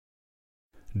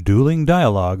Dueling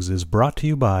Dialogues is brought to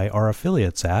you by our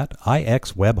affiliates at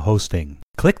IX Web Hosting.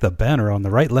 Click the banner on the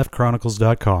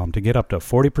rightleftchronicles.com to get up to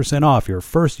 40% off your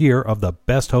first year of the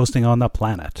best hosting on the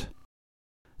planet.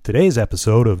 Today's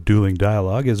episode of Dueling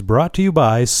Dialogue is brought to you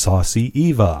by Saucy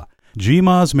Eva.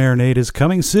 GMA's marinade is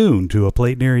coming soon to a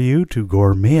plate near you to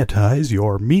gourmetize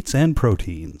your meats and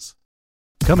proteins.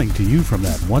 Coming to you from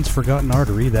that once-forgotten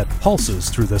artery that pulses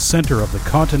through the center of the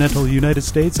continental United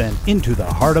States and into the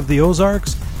heart of the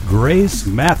Ozarks, Grace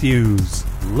Matthews.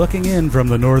 Looking in from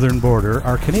the northern border,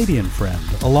 our Canadian friend,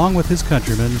 along with his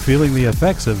countrymen feeling the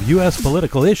effects of U.S.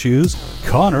 political issues,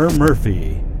 Connor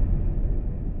Murphy.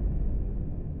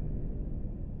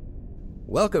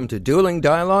 Welcome to Dueling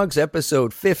Dialogues,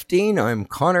 episode 15. I'm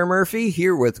Connor Murphy,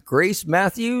 here with Grace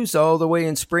Matthews, all the way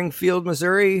in Springfield,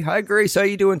 Missouri. Hi, Grace. How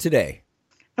you doing today?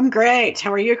 I'm great.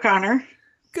 How are you, Connor?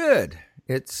 Good.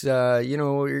 It's,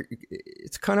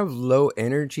 it's kind of low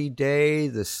energy day.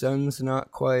 The sun's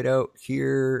not quite out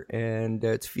here, and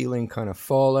it's feeling kind of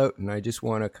fall out, and I just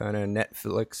want to kind of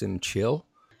Netflix and chill.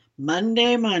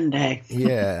 Monday.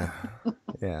 Yeah.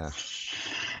 Yeah.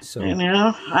 So,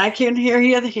 I can hear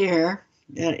you here.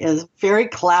 It is very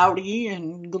cloudy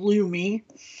and gloomy.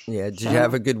 Yeah. Did you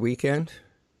have a good weekend?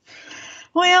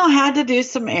 Well, had to do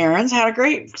some errands. Had a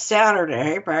great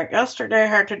Saturday, but yesterday I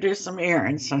had to do some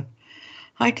errands. And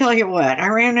I tell you what, I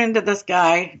ran into this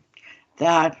guy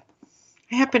that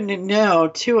I happen to know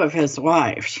two of his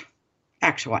wives,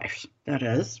 ex-wives, that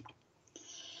is.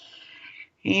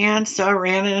 And so I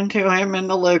ran into him in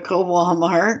the local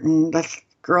Walmart, and this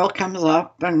girl comes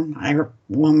up, and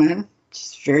woman,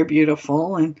 she's very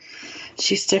beautiful, and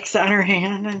she sticks out her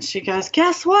hand and she goes,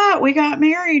 "Guess what? We got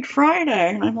married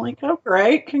Friday." And I'm like, "Oh,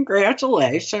 great.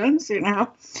 Congratulations,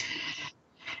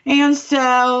 And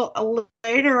so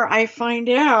later I find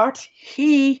out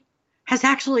he has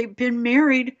actually been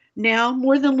married now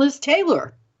more than Liz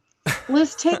Taylor.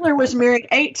 Liz Taylor was married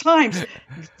 8 times.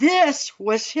 This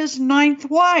was his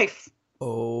 9th wife.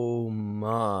 Oh,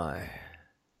 my.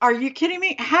 Are you kidding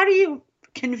me? How do you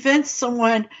convince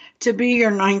someone to be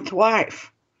your 9th wife?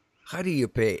 How do you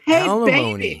pay Hey,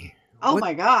 alimony? baby. Oh,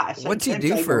 my gosh. What's he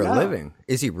do for a living?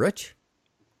 Is he rich?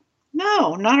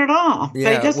 No, not at all.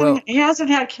 Yeah, but he hasn't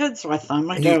had kids with them.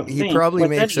 He probably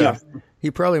makes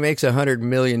 $100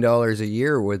 million a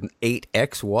year with 8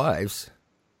 ex-wives.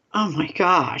 Oh my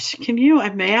gosh. Can you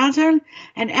imagine?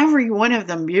 And every one of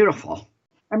them beautiful.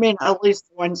 I mean, at least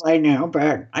the ones I know,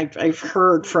 but I've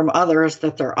heard from others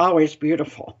that they're always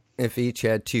beautiful. If each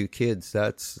had 2 kids,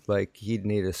 that's like he'd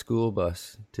need a school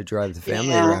bus to drive the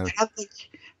family around.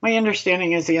 My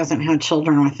understanding is he hasn't had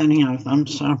children with any of them,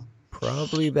 so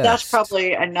probably best. That's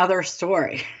probably another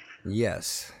story.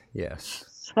 Yes.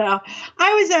 So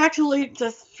I was actually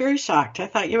just very shocked. I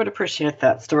thought you would appreciate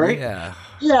that story. Yeah.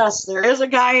 Yes, there is a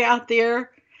guy out there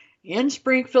in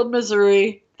Springfield,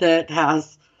 Missouri that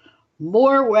has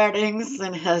more weddings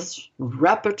in his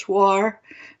repertoire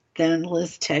than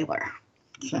Liz Taylor.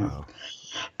 So, wow.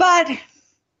 But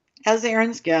as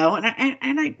errands go, and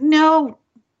I know,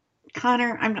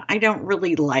 Connor, I don't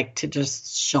really like to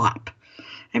just shop.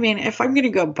 I mean, if I'm going to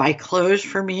go buy clothes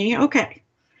for me, okay.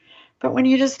 But when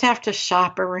you just have to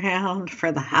shop around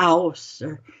for the house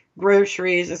or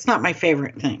groceries, it's not my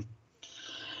favorite thing.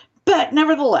 But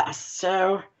nevertheless,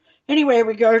 so anyway,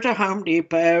 we go to Home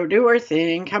Depot, do our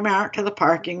thing, come out to the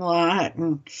parking lot,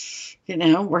 and,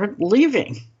 we're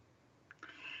leaving.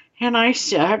 And I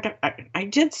said, I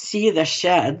did see the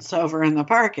sheds over in the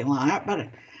parking lot, but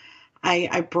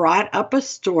I brought up a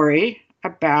story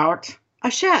about a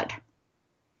shed.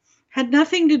 Had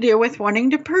nothing to do with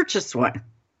wanting to purchase one.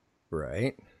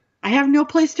 Right. I have no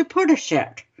place to put a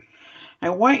shed. I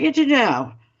want you to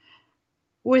know,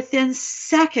 within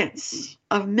seconds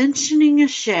of mentioning a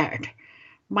shed,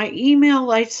 my email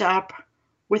lights up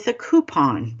with a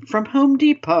coupon from Home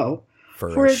Depot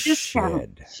for a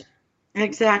discount. Shed.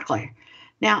 Exactly.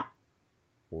 Now,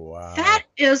 wow. That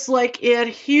is like it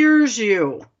hears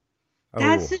you.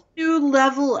 That's a new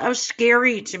level of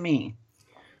scary to me.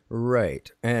 Right.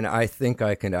 And I think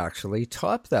I can actually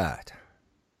top that.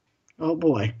 Oh,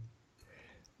 boy.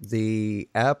 The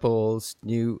Apple's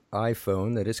new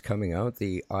iPhone that is coming out,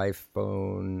 the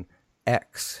iPhone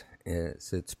X,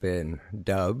 as it's been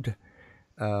dubbed,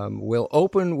 will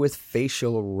open with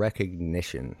facial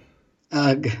recognition.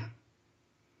 Ugh.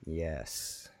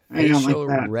 Yes. I don't Facial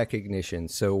like that. recognition.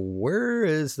 So where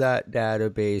is that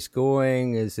database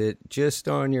going? Is it just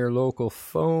on your local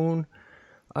phone?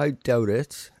 I doubt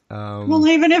it. Well,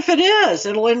 even if it is,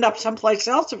 it'll end up someplace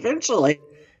else eventually.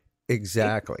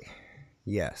 Exactly.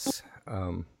 Yes.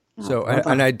 And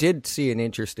I did see an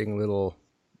interesting little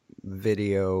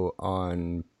video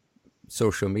on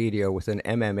social media with an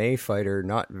MMA fighter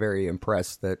not very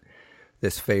impressed that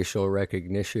this facial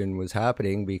recognition was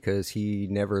happening because he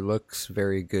never looks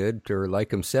very good or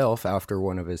like himself after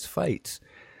one of his fights.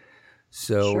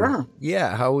 So, Sure.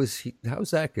 yeah, how's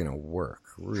that going to work,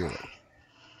 really?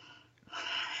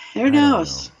 Who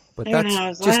knows? But Who that's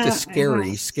knows? just a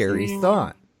scary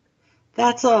thought.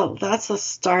 That's a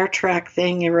Star Trek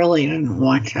thing you really didn't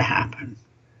want to happen.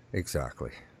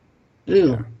 Exactly.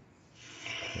 Ew.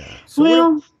 Yeah.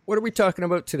 So what are we talking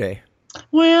about today?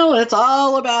 Well, it's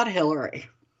all about Hillary.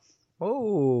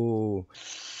 Oh,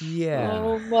 yeah.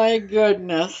 Oh my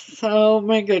goodness.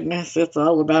 It's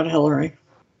all about Hillary.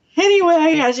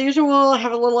 Anyway, as usual, I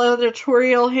have a little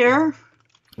editorial here.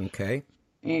 Okay.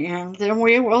 And then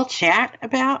we will chat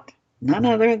about none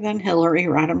other than Hillary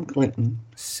Rodham Clinton.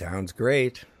 Sounds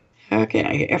great.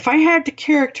 Okay, if I had to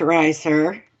characterize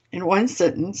her in one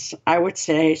sentence, I would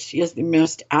say she is the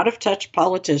most out-of-touch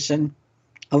politician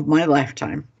of my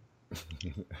lifetime.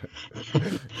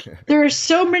 There are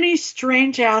so many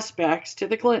strange aspects to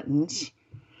the Clintons,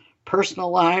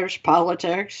 personal lives,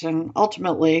 politics, and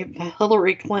ultimately the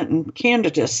Hillary Clinton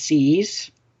candidacies.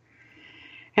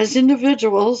 As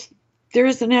individuals, there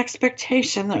is an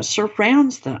expectation that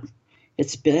surrounds them.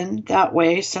 It's been that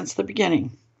way since the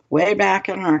beginning, way back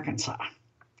in Arkansas.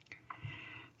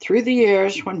 Through the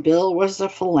years, when Bill was a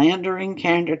philandering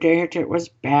candidate, it was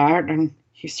bad, and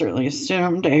he certainly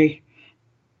assumed a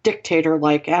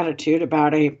dictator-like attitude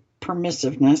about a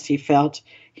permissiveness he felt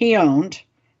he owned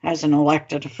as an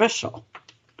elected official.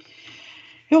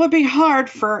 It would be hard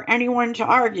for anyone to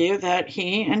argue that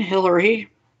he and Hillary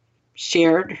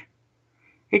shared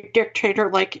a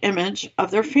dictator-like image of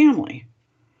their family.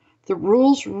 The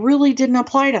rules really didn't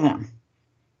apply to them.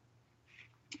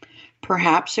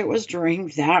 Perhaps it was during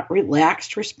that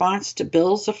relaxed response to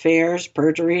Bill's affairs,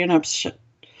 perjury, and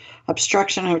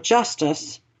obstruction of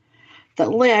justice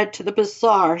that led to the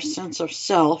bizarre sense of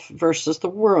self versus the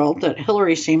world that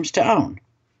Hillary seems to own.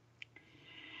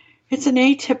 It's an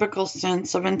atypical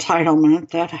sense of entitlement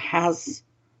that has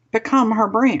become her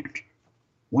brand.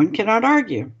 One cannot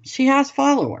argue. She has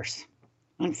followers.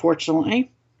 Unfortunately,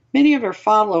 many of her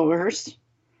followers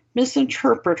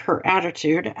misinterpret her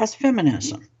attitude as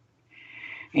feminism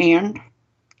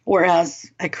or as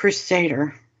a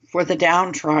crusader for the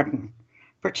downtrodden,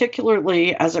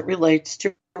 particularly as it relates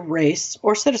to race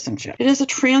or citizenship. It is as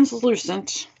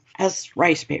translucent as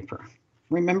rice paper.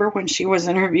 Remember when she was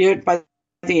interviewed by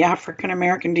the African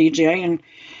American DJ and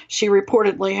she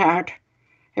reportedly had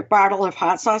a bottle of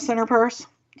hot sauce in her purse?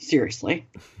 Seriously.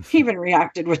 He even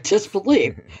reacted with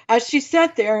disbelief as she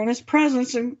sat there in his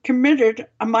presence and committed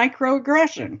a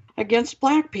microaggression against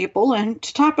black people, and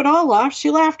to top it all off, she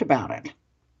laughed about it.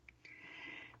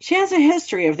 She has a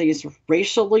history of these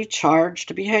racially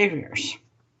charged behaviors.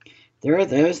 There are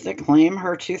those that claim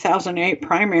her 2008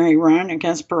 primary run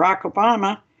against Barack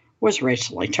Obama was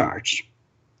racially charged.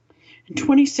 In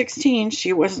 2016,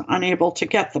 she was unable to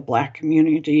get the black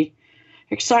community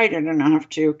excited enough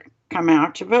to come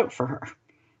out to vote for her.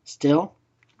 Still,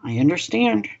 I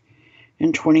understand.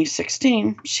 In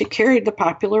 2016, she carried the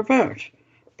popular vote.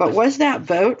 But was that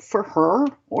vote for her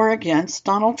or against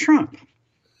Donald Trump?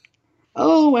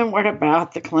 Oh, and what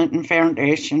about the Clinton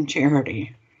Foundation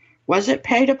charity? Was it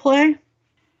pay to play?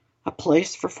 A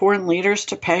place for foreign leaders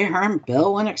to pay her and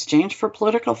Bill in exchange for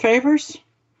political favors?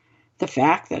 The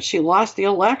fact that she lost the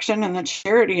election and the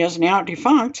charity is now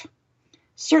defunct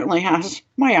certainly has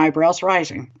my eyebrows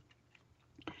rising.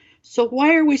 So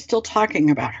why are we still talking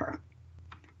about her?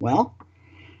 Well,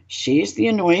 she's the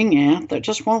annoying aunt that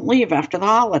just won't leave after the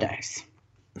holidays.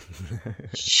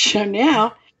 So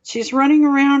now she's running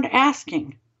around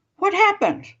asking, what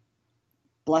happened?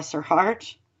 Bless her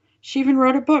heart. She even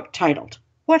wrote a book titled,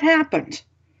 What Happened?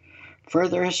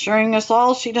 Further assuring us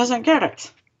all she doesn't get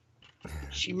it.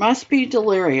 She must be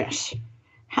delirious.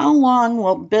 How long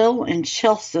will Bill and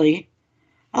Chelsea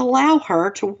allow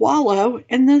her to wallow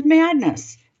in the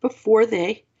madness before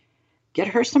they get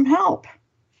her some help?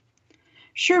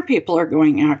 Sure, people are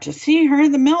going out to see her.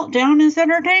 The meltdown is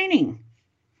entertaining.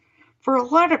 For a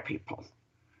lot of people,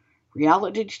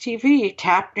 reality TV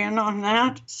tapped in on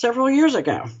that several years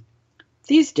ago.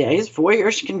 These days,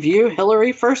 voyeurs can view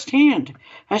Hillary firsthand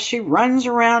as she runs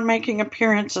around making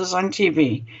appearances on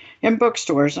TV, in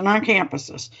bookstores, and on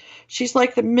campuses. She's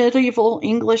like the medieval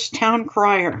English town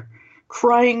crier,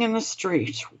 crying in the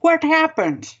streets. What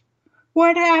happened?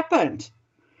 What happened?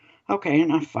 Okay,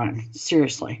 enough fun.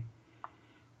 Seriously.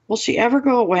 Will she ever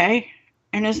go away?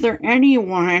 And is there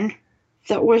anyone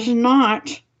that was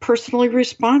not personally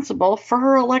responsible for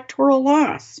her electoral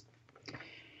loss?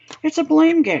 It's a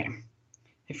blame game.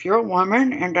 If you're a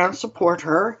woman and don't support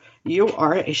her, you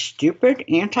are a stupid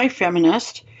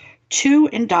anti-feminist, too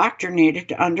indoctrinated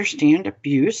to understand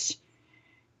abuse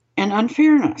and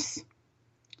unfairness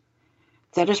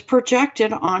that is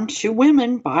projected onto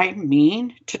women by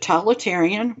mean,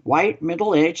 totalitarian, white,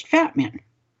 middle-aged fat men.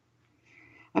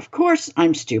 Of course,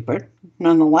 I'm stupid.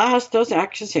 Nonetheless, those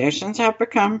accusations have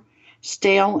become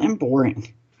stale and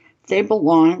boring. They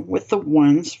belong with the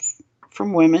ones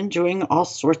from women doing all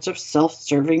sorts of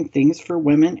self-serving things for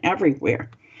women everywhere.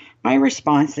 My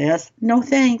response is, no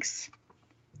thanks.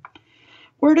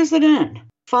 Where does it end?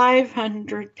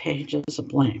 500 pages of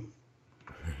blame.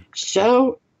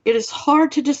 So it is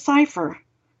hard to decipher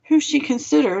who she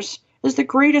considers as the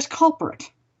greatest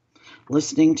culprit.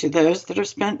 Listening to those that have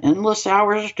spent endless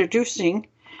hours deducing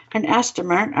an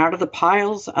estimate out of the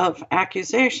piles of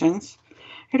accusations,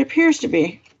 it appears to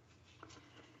be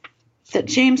that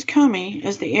James Comey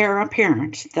is the heir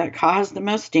apparent that caused the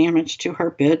most damage to her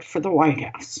bid for the White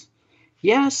House.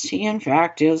 Yes, he in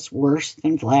fact is worse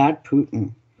than Vlad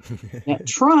Putin. Yet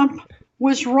Trump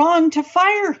was wrong to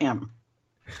fire him.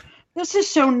 This is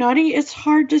so nutty, it's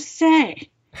hard to say.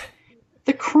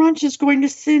 The crunch is going to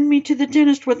send me to the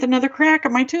dentist with another crack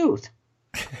in my tooth.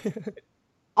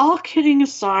 All kidding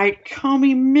aside,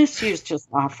 Comey misused his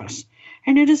office,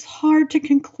 and it is hard to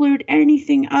conclude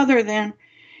anything other than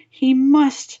he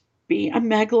must be a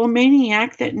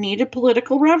megalomaniac that needed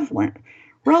political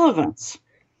relevance.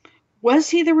 Was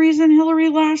he the reason Hillary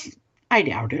lost? I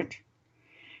doubt it.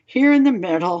 Here in the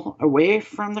middle, away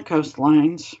from the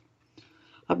coastlines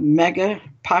of mega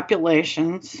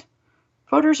populations,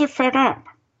 voters are fed up.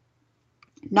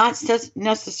 Not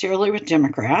necessarily with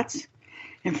Democrats.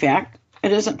 In fact,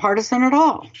 it isn't partisan at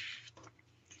all.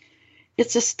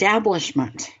 It's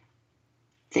establishment.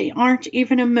 They aren't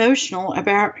even emotional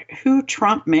about who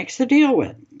Trump makes a deal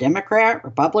with. Democrat,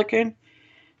 Republican.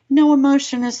 No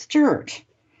emotion is stirred.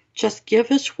 Just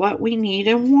give us what we need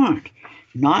and want,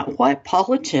 not what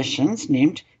politicians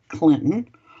named Clinton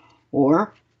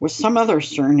or with some other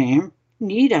surname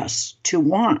need us to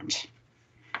want.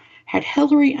 Had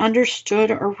Hillary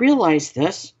understood or realized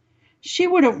this, she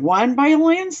would have won by a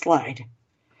landslide.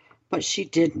 But she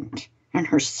didn't, and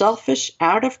her selfish,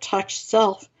 out-of-touch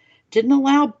self didn't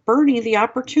allow Bernie the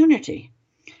opportunity.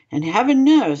 And heaven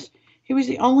knows he was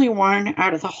the only one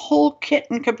out of the whole kit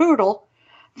and caboodle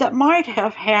that might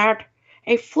have had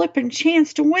a flippin'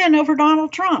 chance to win over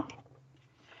Donald Trump.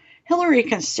 Hillary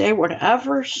can say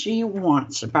whatever she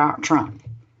wants about Trump.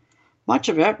 Much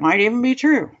of it might even be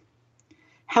true.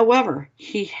 However,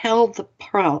 he held the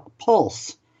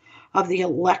pulse of the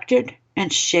elected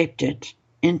and shaped it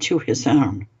into his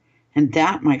own. And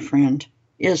that, my friend,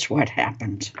 is what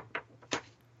happened.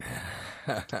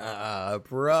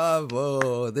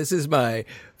 Bravo. This is my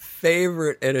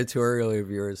favorite editorial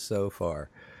of yours so far.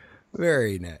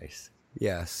 Very nice.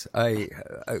 Yes, I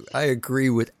agree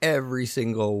with every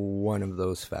single one of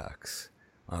those facts.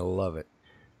 I love it.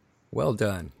 Well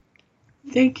done.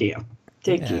 Thank you.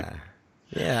 Thank you.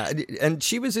 Yeah, and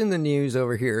she was in the news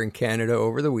over here in Canada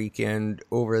over the weekend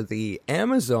over the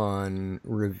Amazon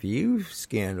review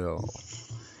scandal.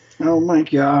 Oh my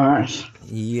gosh.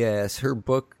 Yes, her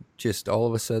book just all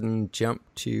of a sudden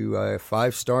jumped to a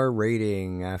 5-star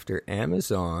rating after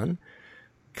Amazon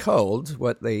culled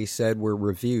what they said were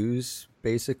reviews.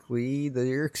 Basically,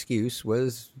 their excuse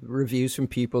was reviews from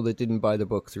people that didn't buy the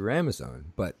book through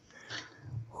Amazon. But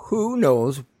who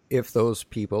knows if those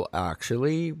people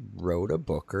actually wrote a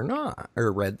book or not,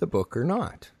 or read the book or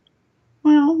not?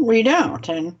 Well, we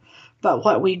don't. But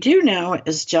what we do know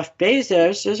is Jeff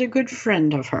Bezos is a good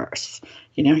friend of hers.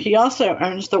 You know, he also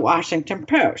owns the Washington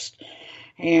Post.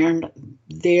 And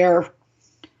their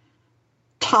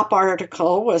top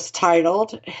article was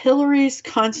titled, Hillary's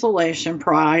Consolation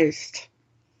Prize,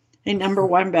 a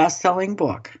 #1 best-selling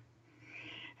book.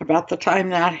 About the time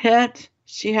that hit,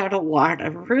 she had a lot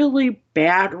of really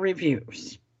bad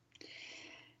reviews.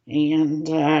 And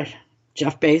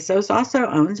Jeff Bezos also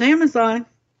owns Amazon.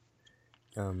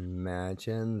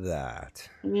 Imagine that.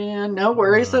 Yeah, no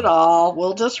worries at all.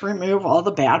 We'll just remove all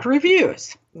the bad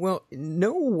reviews. Well,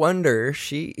 no wonder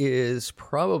she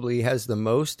probably has the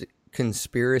most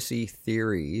conspiracy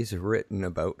theories written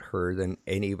about her than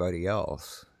anybody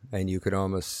else. And you could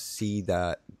almost see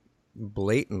that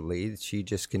blatantly. She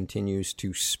just continues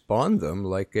to spawn them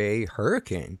like a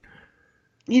hurricane.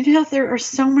 You know, there are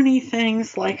so many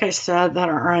things, like I said, that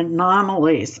are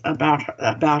anomalies about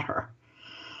her.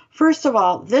 First of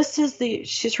all,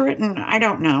 she's written, I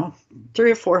don't know,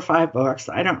 3 or 4 or 5 books.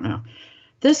 I don't know.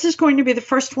 This is going to be the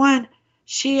first one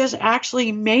she has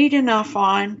actually made enough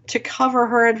on to cover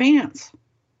her advance.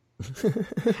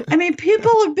 I mean,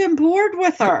 people have been bored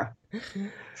with her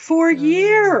for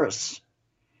years.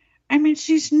 I mean,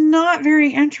 she's not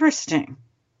very interesting.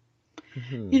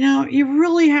 Mhm. You know, you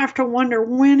really have to wonder,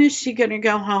 when is she going to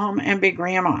go home and be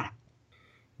grandma?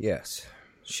 Yes,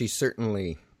 she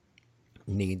certainly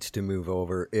needs to move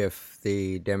over if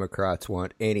the Democrats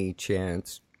want any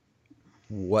chance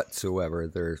whatsoever.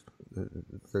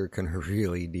 They're going to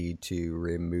really need to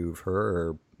remove her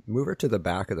or move her to the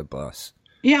back of the bus.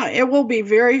 Yeah, it will be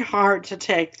very hard to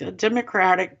take the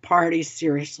Democratic Party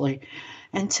seriously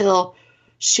until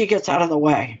she gets out of the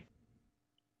way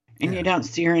and you don't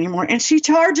see her anymore. And she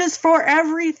charges for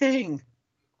everything.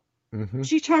 Mm-hmm.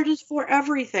 She charges for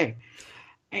everything.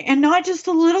 And not just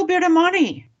a little bit of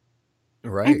money.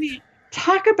 Right. I mean,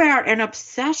 talk about an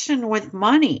obsession with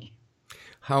money.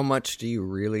 How much do you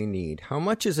really need? How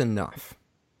much is enough?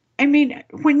 I mean,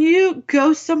 when you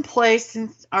go someplace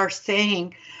and are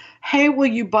saying, hey, will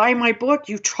you buy my book?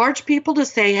 You charge people to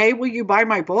say, hey, will you buy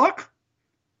my book?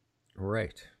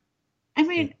 Right. I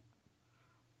mean,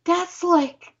 that's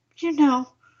like, you know,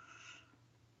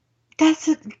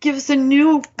 gives a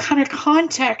new kind of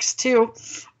context to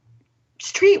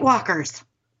streetwalkers.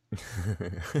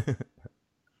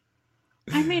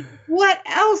 I mean, what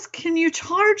else can you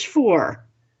charge for?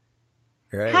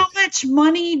 Right. How much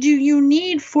money do you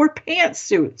need for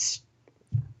pantsuits?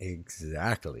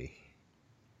 Exactly.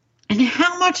 And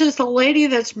how much is the lady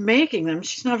that's making them?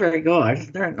 She's not very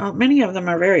good. Many of them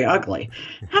are very ugly.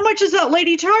 How much is that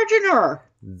lady charging her?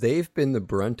 They've been the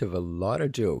brunt of a lot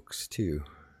of jokes, too.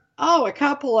 Oh, a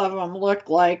couple of them look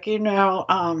like,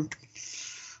 oh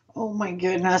my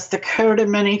goodness, the coat of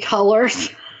many colors.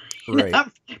 Right.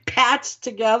 Patched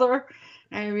together.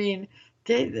 I mean,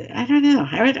 I don't know.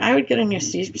 I would get a new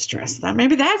seamstress.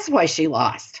 Maybe that's why she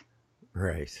lost.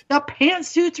 Right. The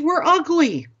pantsuits were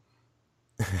ugly.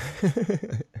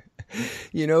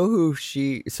 You know who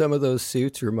some of those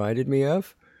suits reminded me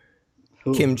of?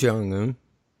 Who? Kim Jong-un.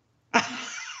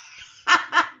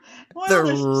 Well,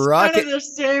 the rocket, kind of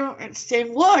the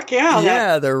same look, yeah.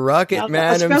 Yeah, the rocket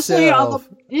man especially himself.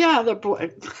 The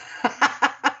boy.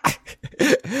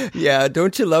 Yeah,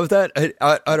 don't you love that?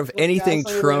 Out of anything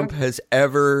Yes, Trump has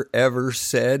ever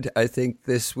said, I think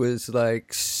this was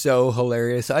like so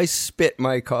hilarious. I spit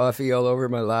my coffee all over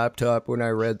my laptop when I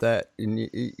read that in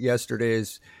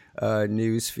yesterday's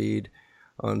news feed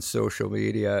on social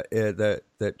media,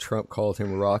 that Trump called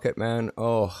him Rocket Man.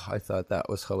 Oh, I thought that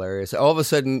was hilarious. All of a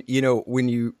sudden,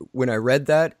 when I read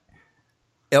that,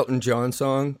 Elton John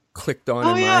song clicked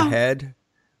on in my head.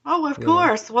 Oh, of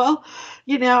course. Well,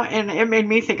 and it made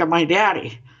me think of my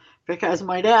daddy, because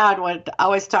my dad would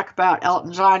always talk about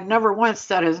Elton John, never once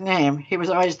said his name. He was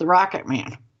always the Rocket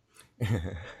Man.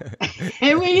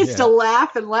 And we used to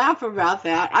laugh about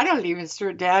that. I don't even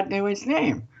sure Dad knew his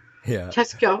name. Yeah.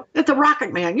 Just go, it's the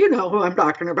Rocket Man. You know who I'm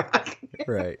talking about.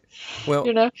 Right.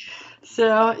 Well,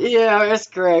 So, yeah, it's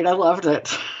great. I loved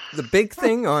it. The big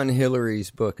thing on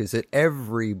Hillary's book is that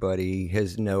everybody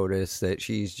has noticed that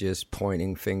she's just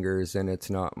pointing fingers and it's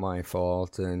not my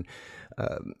fault. And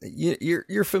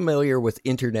you're familiar with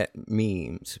internet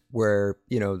memes where,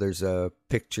 there's a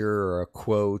picture or a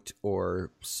quote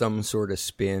or some sort of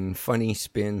spin, funny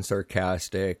spin,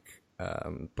 sarcastic.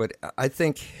 But I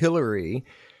think Hillary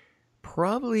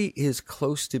probably is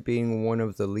close to being one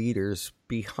of the leaders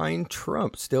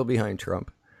still behind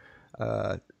Trump,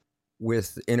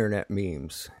 with internet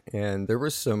memes. And there were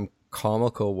some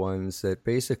comical ones that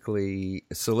basically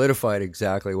solidified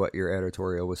exactly what your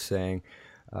editorial was saying.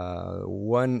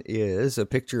 One is a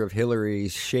picture of Hillary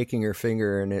shaking her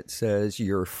finger, and it says,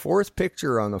 "Your fourth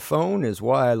picture on the phone is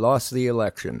why I lost the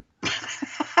election."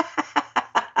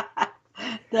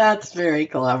 That's very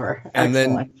clever. And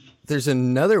Excellent. then there's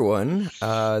another one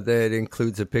that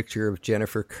includes a picture of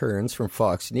Jennifer Kearns from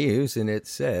Fox News, and it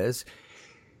says,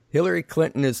 "Hillary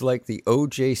Clinton is like the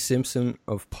O.J. Simpson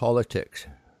of politics.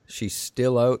 She's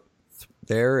still out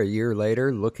there a year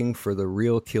later looking for the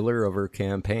real killer of her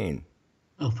campaign."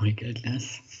 Oh, my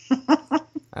goodness.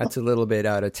 That's a little bit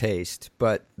out of taste,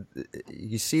 but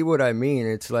you see what I mean?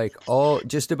 It's like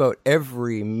just about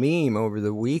every meme over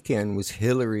the weekend was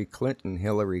Hillary Clinton,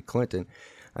 Hillary Clinton.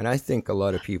 And I think a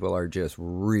lot of people are just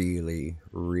really,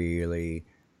 really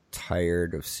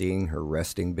tired of seeing her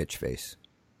resting bitch face.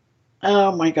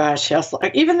 Oh my gosh, yes.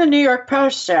 Like, even the New York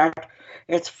Post said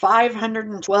it's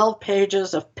 512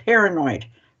 pages of paranoid,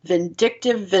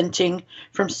 vindictive venting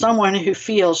from someone who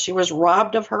feels she was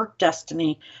robbed of her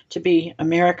destiny to be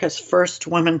America's first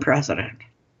woman president.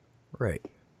 Right.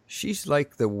 She's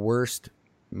like the worst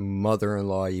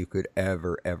mother-in-law you could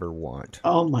ever want.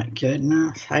 Oh my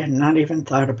goodness. I had not even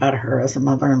thought about her as a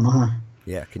mother-in-law.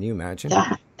 Yeah, can you imagine?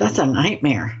 That's a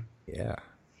nightmare. Yeah.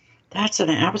 That's an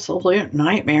absolute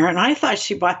nightmare. And I thought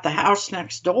she bought the house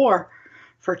next door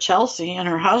for Chelsea and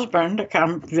her husband to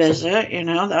come visit. You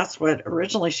know, that's what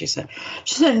originally she said.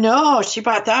 She said, no, she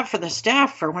bought that for the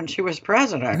staff for when she was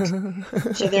president.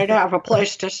 So they'd have a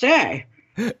place to stay.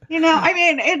 You know, I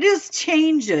mean, it just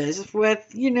changes with,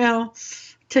 you know,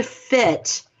 to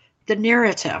fit the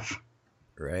narrative.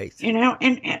 Right. You know,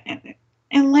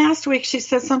 and last week she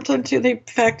said something to the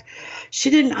effect she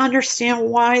didn't understand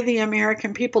why the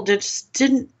American people just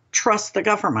didn't trust the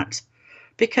government,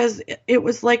 because it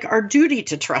was like our duty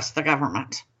to trust the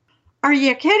government. Are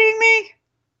you kidding me?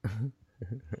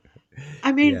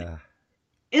 I mean, Yeah.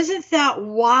 Isn't that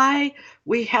why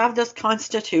we have this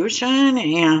Constitution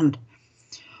and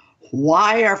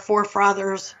why our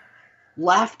forefathers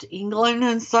left England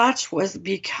and such? Was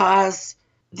because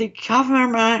the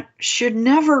government should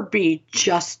never be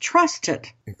just trusted.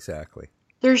 Exactly.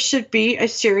 There should be a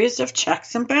series of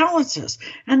checks and balances,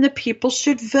 and the people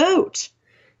should vote.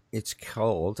 It's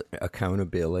called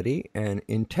accountability and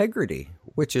integrity,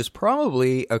 which is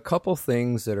probably a couple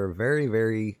things that are very,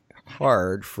 very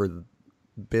hard for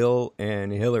Bill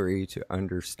and Hillary to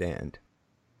understand.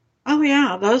 Oh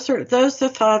yeah, those the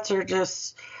thoughts are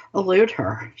just elude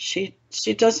her. She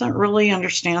doesn't really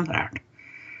understand that.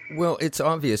 Well, it's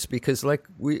obvious because, like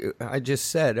I just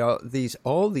said,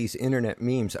 all these internet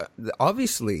memes.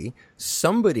 Obviously,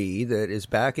 somebody that is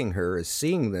backing her is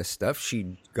seeing this stuff.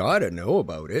 She gotta know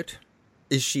about it.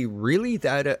 Is she really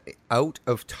that out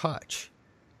of touch?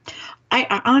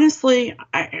 I honestly,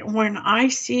 when I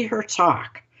see her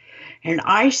talk, and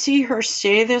I see her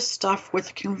say this stuff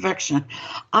with conviction,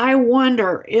 I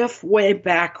wonder if way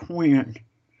back when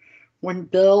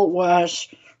Bill was,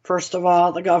 first of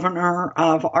all, the governor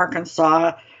of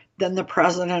Arkansas, then the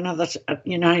president of the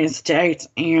United States,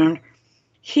 and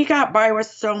he got by with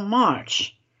so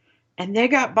much, and they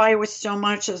got by with so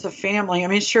much as a family. I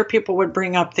mean, sure, people would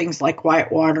bring up things like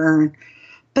Whitewater,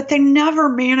 but they never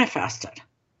manifested.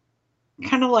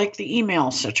 Kind of like the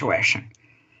email situation.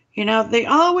 You know, they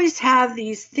always have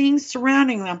these things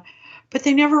surrounding them, but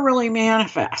they never really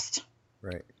manifest.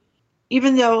 Right.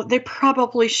 Even though they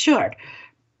probably should.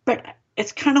 But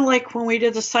it's kind of like when we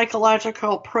did the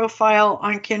psychological profile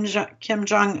on Kim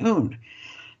Jong-un.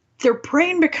 Their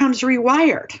brain becomes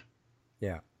rewired.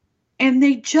 Yeah. And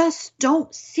they just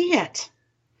don't see it.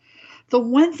 The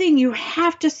one thing you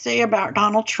have to say about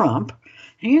Donald Trump,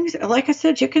 and like I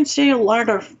said, you can say a lot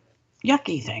of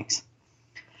yucky things,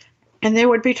 and they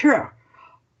would be true.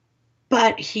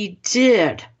 But he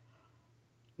did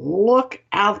look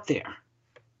out there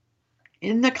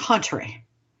in the country,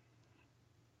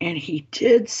 and he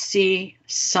did see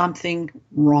something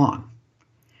wrong.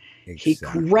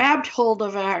 Exactly. He grabbed hold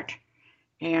of it,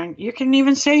 and you can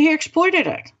even say he exploited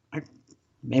it.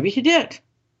 Maybe he did.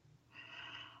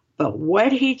 But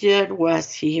what he did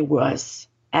was he was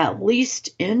at least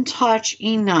in touch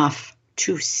enough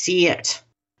to see it.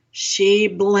 She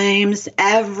blames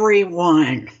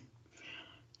everyone.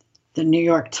 The New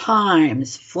York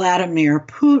Times, Vladimir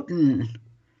Putin,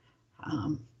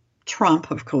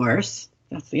 Trump, of course.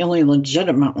 That's the only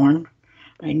legitimate one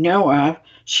I know of.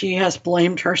 She has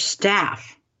blamed her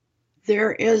staff.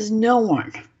 There is no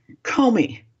one.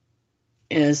 Comey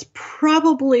is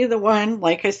probably the one,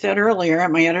 like I said earlier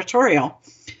in my editorial,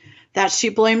 that she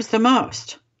blames the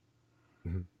most.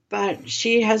 Mm-hmm. But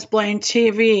she has blamed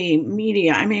TV,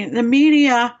 media. I mean, the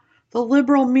media, the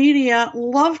liberal media,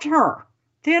 loved her.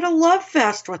 They had a love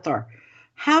fest with her.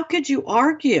 How could you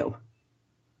argue?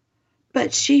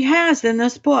 But she has, in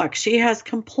this book, she has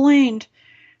complained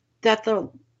that the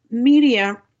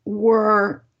media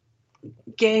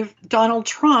gave Donald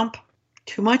Trump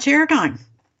too much airtime.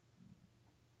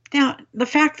 Now, the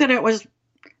fact that it was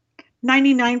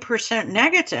 99%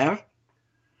 negative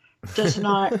does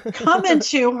not come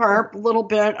into her little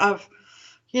bit of,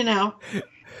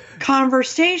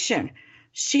 conversation.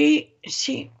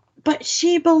 But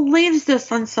she believes this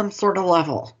on some sort of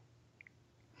level.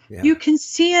 Yeah. You can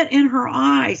see it in her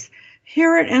eyes,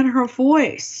 hear it in her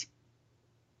voice.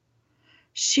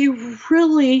 She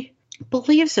really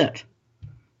believes it.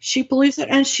 She believes it,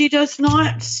 and she does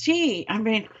not see.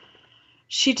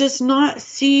 She does not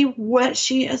see what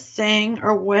she is saying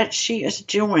or what she is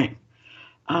doing.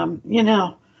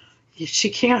 She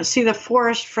can't see the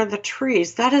forest for the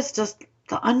trees. That is just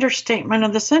the understatement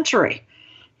of the century.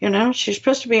 She's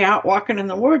supposed to be out walking in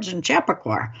the woods in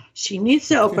Chappaqua. She needs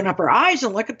to open up her eyes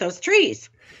and look at those trees.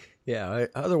 Yeah,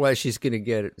 otherwise she's going to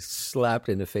get slapped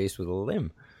in the face with a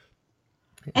limb.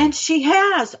 And she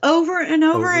has over and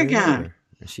over again.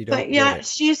 She don't But get yet it.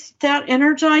 she's that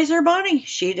Energizer bunny.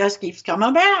 She just keeps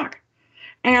coming back.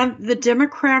 And the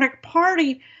Democratic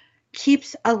Party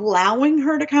keeps allowing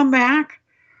her to come back.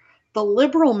 The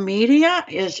liberal media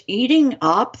is eating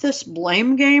up this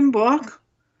blame game book.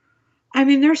 I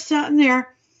mean, they're sitting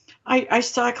there. I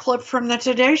saw a clip from the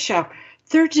Today Show.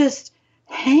 They're just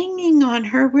hanging on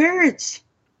her words.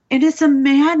 And it's a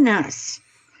madness.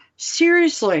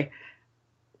 Seriously.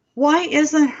 Why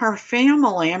isn't her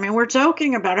family, I mean, we're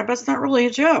joking about it, but it's not really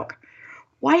a joke.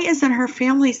 Why isn't her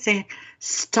family saying,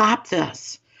 stop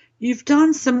this? You've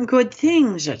done some good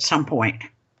things at some point.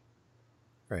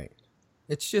 Right.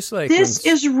 It's just like this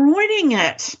is ruining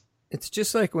it. It's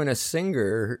just like when a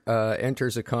singer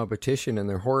enters a competition and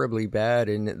they're horribly bad,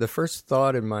 and the first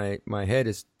thought in my head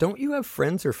is, don't you have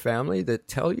friends or family that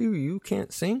tell you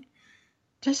can't sing?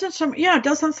 Doesn't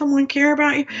someone care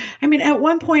about you? I mean, at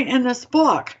one point in this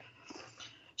book,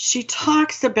 she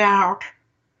talks about,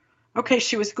 okay,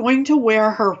 she was going to wear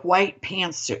her white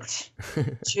pantsuit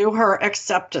to her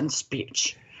acceptance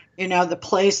speech. You know, the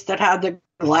place that had the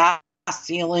glass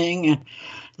ceiling, and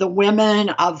the women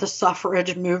of the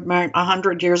suffrage movement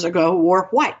 100 years ago wore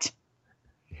white.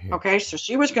 Okay, so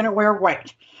she was going to wear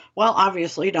white. Well,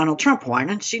 obviously Donald Trump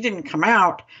won, and she didn't come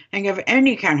out and give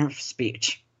any kind of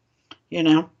speech, you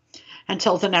know,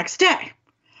 until the next day.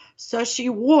 So she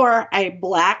wore a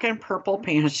black and purple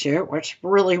pantsuit, which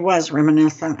really was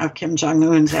reminiscent of Kim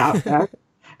Jong-un's outfit.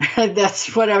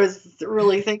 That's what I was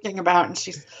really thinking about. And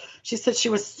she said she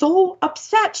was so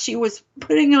upset she was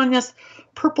putting on this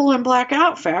purple and black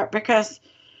outfit because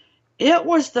it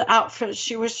was the outfit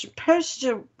she was supposed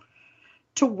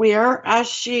to wear as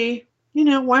she, you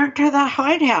know, went to the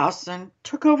White House and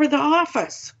took over the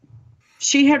office.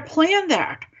 She had planned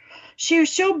that. She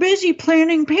was so busy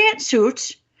planning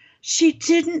pantsuits, she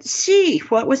didn't see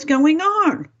what was going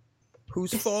on.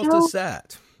 Whose fault is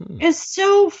that? It's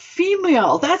so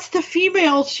female. That's the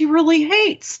female she really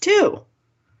hates, too.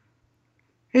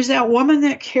 Is that woman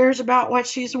that cares about what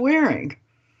she's wearing.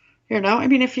 You know, I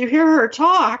mean, if you hear her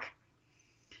talk,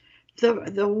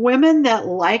 the women that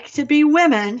like to be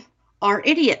women are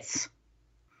idiots.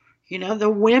 You know, the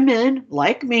women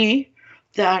like me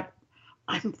that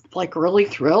I'm like really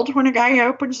thrilled when a guy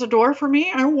opens the door for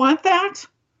me. I want that.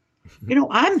 You know,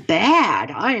 I'm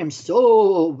bad. I am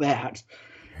so bad.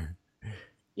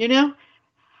 You know,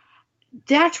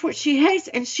 that's what she hates.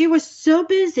 And she was so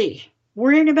busy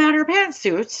worrying about her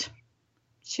pantsuits,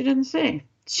 she didn't see.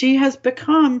 She has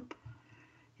become,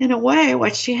 in a way,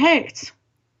 what she hates.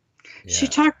 Yeah. She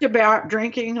talked about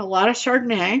drinking a lot of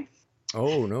Chardonnay.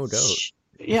 Oh, no doubt.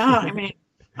 Yeah, I mean,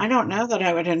 I don't know that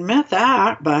I would admit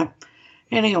that, but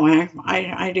anyway,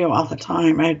 I do all the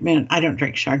time. I admit I don't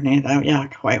drink Chardonnay, though. Yeah,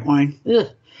 white wine. Ugh.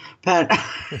 But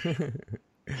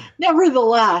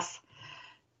nevertheless,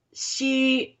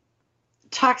 she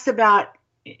talks about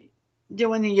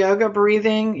doing the yoga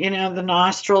breathing, you know,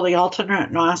 the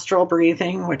alternate nostril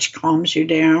breathing, which calms you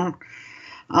down.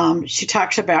 She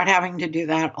talks about having to do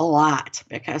that a lot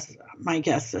because my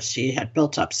guess is she had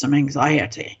built up some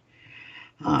anxiety.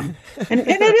 And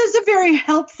it is a very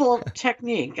helpful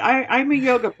technique. I'm a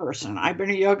yoga person. I've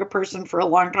been a yoga person for a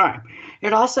long time.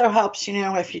 It also helps, you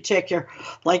know, if you take your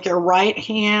right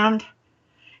hand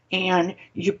and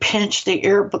you pinch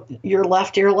your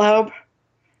left earlobe,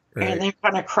 right, and then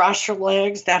kind of cross your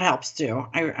legs. That helps too.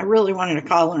 I really wanted to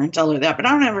call her and tell her that, but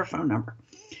I don't have her phone number.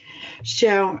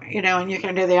 So, you know, and you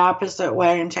can do the opposite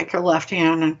way and take your left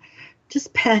hand and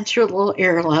just pinch your little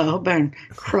earlobe and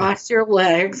cross your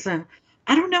legs. And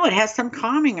I don't know, it has some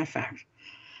calming effect.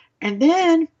 And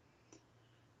then,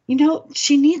 you know,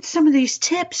 she needs some of these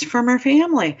tips from her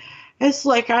family. It's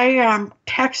like I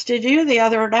texted you the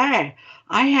other day.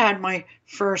 I had my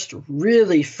first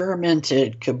really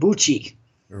fermented kombucha.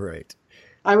 Right.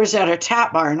 I was at a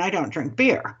tap bar and I don't drink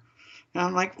beer. And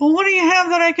I'm like, well, what do you have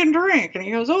that I can drink? And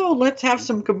he goes, oh, let's have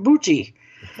some kombucha.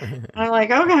 I'm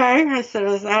like, okay. I said,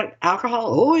 is that alcohol?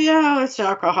 Oh, yeah, it's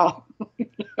alcohol.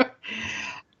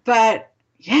 But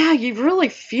yeah, you really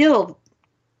feel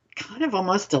kind of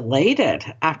almost elated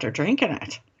after drinking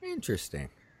it. Interesting.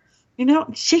 You know,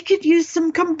 she could use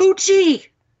some kombucha.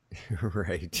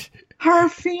 Right. Her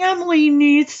family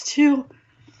needs to,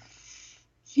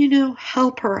 you know,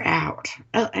 help her out.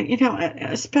 You know,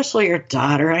 especially her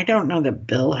daughter. I don't know that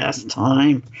Bill has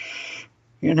time,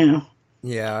 you know.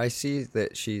 Yeah, I see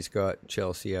that she's got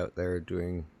Chelsea out there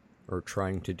doing or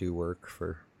trying to do work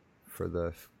for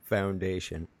the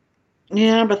foundation.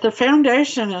 Yeah, but the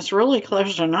foundation is really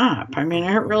closing up. I mean, it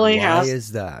really has. Why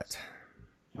is that?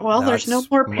 Well, there's no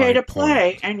more pay to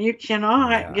play, and you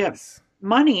cannot get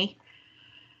money,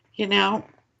 you know,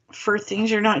 for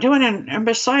things you're not doing. And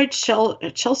besides,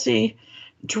 Chelsea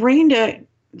drained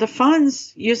the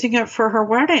funds using it for her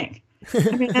wedding.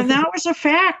 I mean, and that was a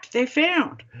fact they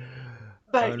found.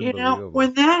 But,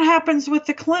 when that happens with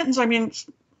the Clintons, I mean,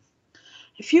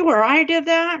 if you or I did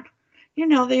that, the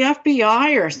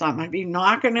FBI or something would be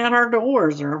knocking at our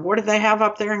doors. Or what do they have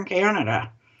up there in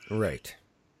Canada? Right.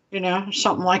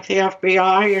 Something like the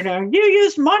FBI, you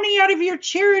use money out of your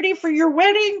charity for your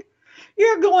wedding,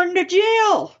 you're going to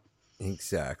jail.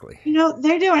 Exactly.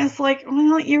 They do. And it's like,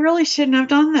 well, you really shouldn't have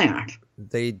done that.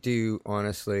 They do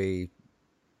honestly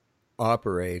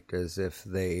operate as if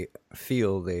they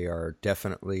feel they are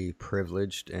definitely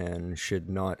privileged and should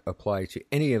not apply to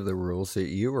any of the rules that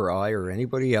you or I or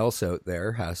anybody else out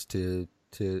there has to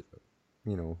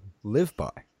live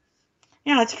by.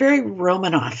 Yeah, it's very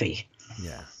Romanoff-y.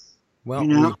 Yeah.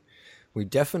 Well, we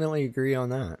definitely agree on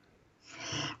that.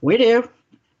 We do.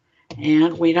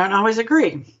 And we don't always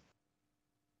agree.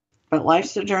 But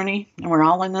life's a journey, and we're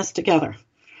all in this together.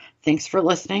 Thanks for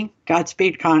listening.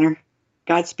 Godspeed, Connor.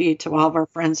 Godspeed to all of our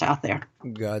friends out there.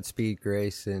 Godspeed,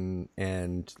 Grace,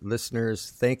 and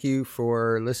listeners. Thank you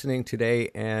for listening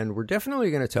today. And we're definitely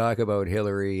going to talk about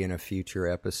Hillary in a future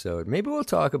episode. Maybe we'll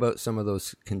talk about some of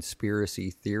those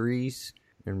conspiracy theories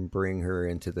and bring her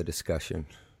into the discussion.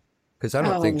 Because I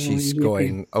don't think she's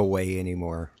going away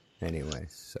anymore anyway.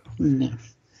 So no.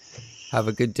 Have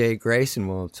a good day, Grace, and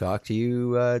we'll talk to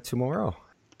you tomorrow.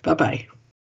 Bye-bye.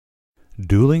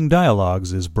 Dueling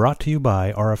Dialogues is brought to you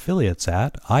by our affiliates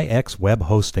at IX Web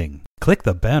Hosting. Click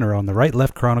the banner on the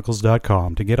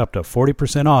rightleftchronicles.com to get up to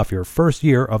 40% off your first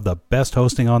year of the best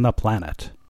hosting on the planet.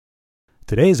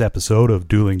 Today's episode of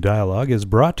Dueling Dialogue is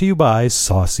brought to you by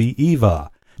Saucy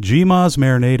Eva. GMA's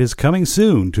marinade is coming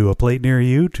soon to a plate near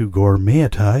you to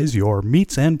gourmetize your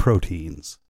meats and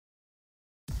proteins.